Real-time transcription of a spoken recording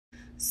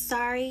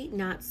Sorry,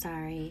 Not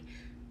Sorry,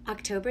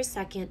 October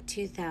 2nd,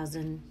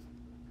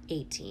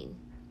 2018.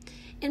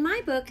 In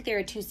my book, there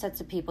are two sets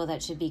of people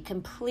that should be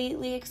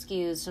completely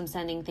excused from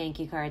sending thank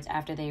you cards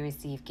after they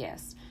receive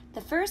gifts.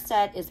 The first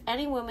set is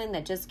any woman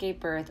that just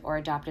gave birth or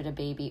adopted a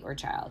baby or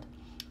child.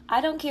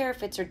 I don't care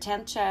if it's her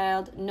 10th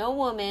child, no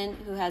woman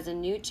who has a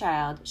new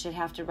child should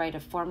have to write a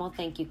formal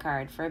thank you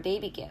card for a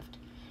baby gift.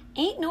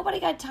 Ain't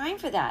nobody got time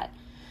for that.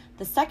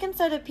 The second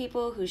set of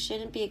people who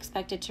shouldn't be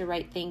expected to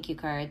write thank you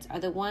cards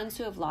are the ones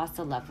who have lost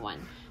a loved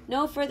one.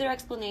 No further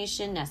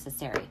explanation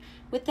necessary.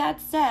 With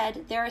that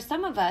said, there are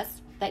some of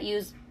us that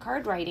use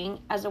card writing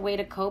as a way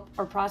to cope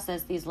or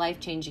process these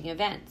life-changing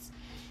events.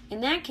 In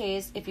that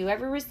case, if you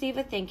ever receive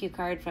a thank you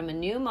card from a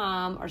new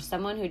mom or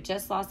someone who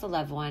just lost a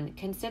loved one,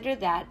 consider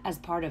that as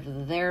part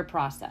of their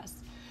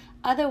process.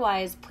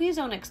 Otherwise, please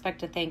don't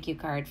expect a thank you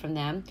card from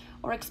them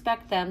or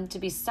expect them to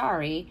be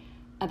sorry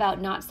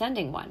about not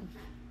sending one.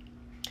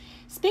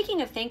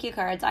 Speaking of thank you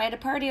cards, I had a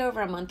party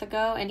over a month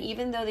ago, and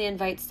even though the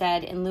invite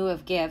said, in lieu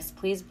of gifts,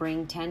 please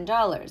bring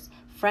 $10,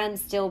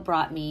 friends still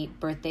brought me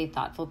birthday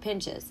thoughtful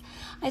pinches.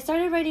 I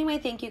started writing my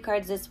thank you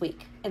cards this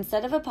week.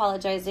 Instead of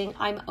apologizing,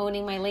 I'm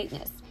owning my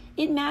lateness.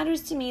 It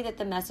matters to me that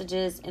the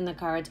messages in the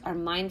cards are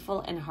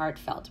mindful and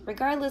heartfelt,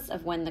 regardless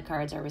of when the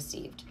cards are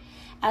received.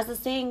 As the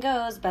saying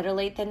goes, better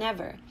late than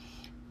never.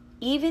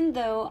 Even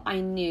though I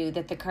knew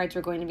that the cards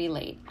were going to be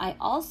late, I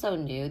also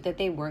knew that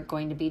they weren't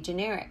going to be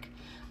generic.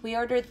 We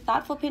ordered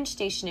thoughtful pinch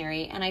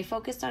stationery, and I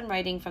focused on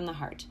writing from the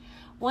heart.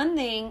 One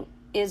thing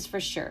is for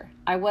sure,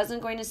 I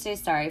wasn't going to say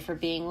sorry for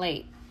being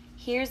late.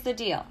 Here's the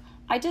deal.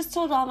 I just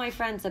told all my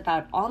friends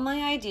about all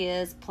my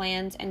ideas,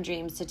 plans, and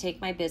dreams to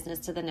take my business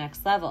to the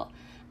next level.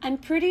 I'm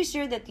pretty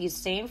sure that these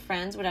same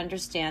friends would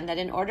understand that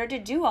in order to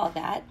do all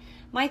that,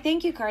 my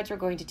thank you cards were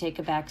going to take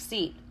a back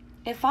seat.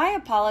 If I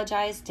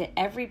apologized to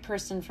every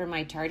person for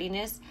my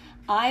tardiness,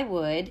 I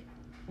would,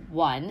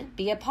 1,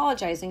 be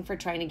apologizing for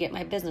trying to get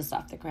my business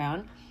off the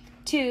ground,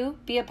 2,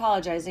 be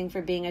apologizing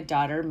for being a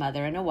daughter,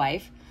 mother, and a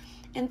wife,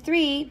 and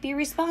 3, be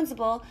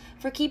responsible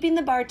for keeping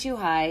the bar too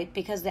high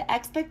because the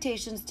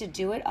expectations to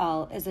do it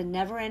all is a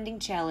never-ending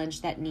challenge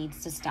that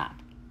needs to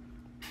stop.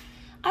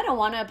 I don't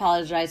want to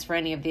apologize for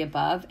any of the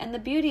above, and the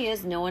beauty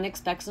is no one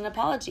expects an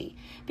apology,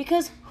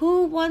 because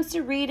who wants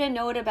to read a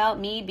note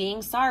about me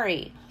being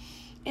sorry?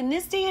 In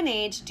this day and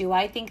age, do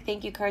I think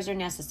thank you cards are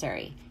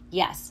necessary?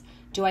 Yes.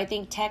 Do I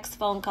think texts,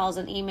 phone calls,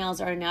 and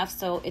emails are enough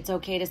so it's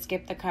okay to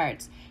skip the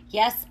cards?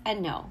 Yes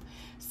and no.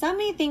 Some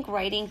may think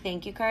writing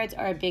thank you cards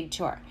are a big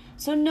chore,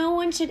 so no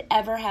one should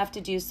ever have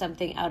to do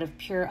something out of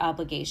pure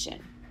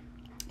obligation.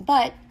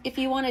 But if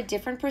you want a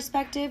different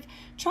perspective,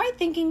 try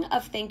thinking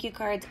of thank you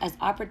cards as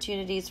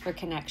opportunities for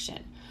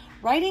connection.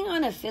 Writing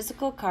on a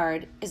physical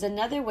card is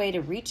another way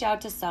to reach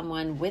out to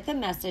someone with a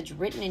message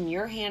written in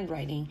your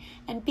handwriting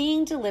and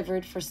being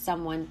delivered for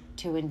someone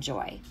to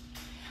enjoy.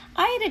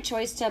 I had a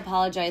choice to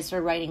apologize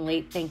for writing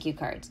late thank you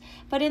cards,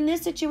 but in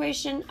this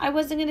situation, I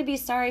wasn't going to be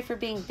sorry for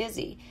being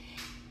busy.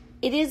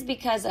 It is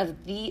because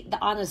of the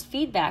honest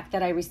feedback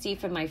that I received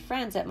from my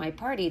friends at my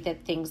party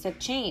that things have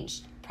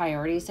changed,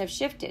 priorities have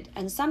shifted,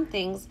 and some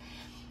things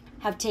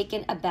have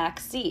taken a back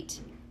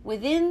seat.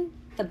 Within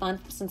the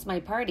month since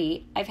my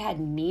party, I've had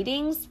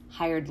meetings,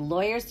 hired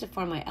lawyers to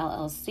form my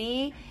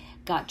LLC,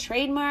 got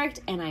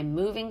trademarked, and I'm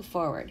moving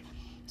forward.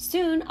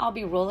 Soon, I'll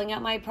be rolling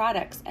out my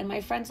products, and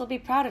my friends will be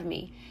proud of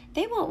me.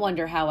 They won't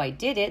wonder how I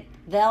did it.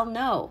 They'll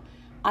know.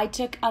 I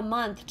took a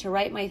month to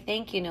write my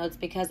thank you notes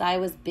because I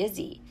was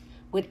busy.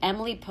 Would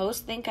Emily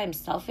Post think I'm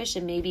selfish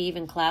and maybe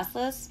even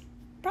classless?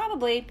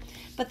 Probably.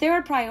 But there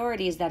are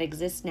priorities that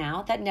exist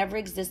now that never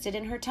existed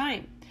in her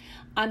time.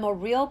 I'm a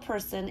real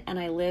person, and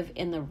I live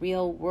in the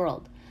real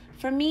world.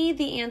 For me,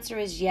 the answer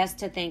is yes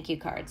to thank you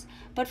cards.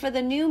 But for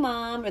the new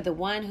mom or the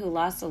one who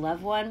lost a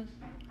loved one,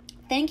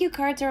 thank you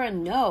cards are a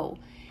no.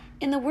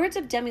 In the words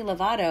of Demi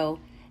Lovato,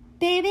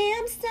 baby,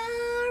 I'm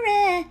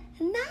sorry,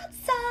 not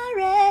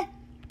sorry.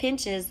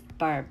 Pinches,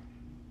 Barb.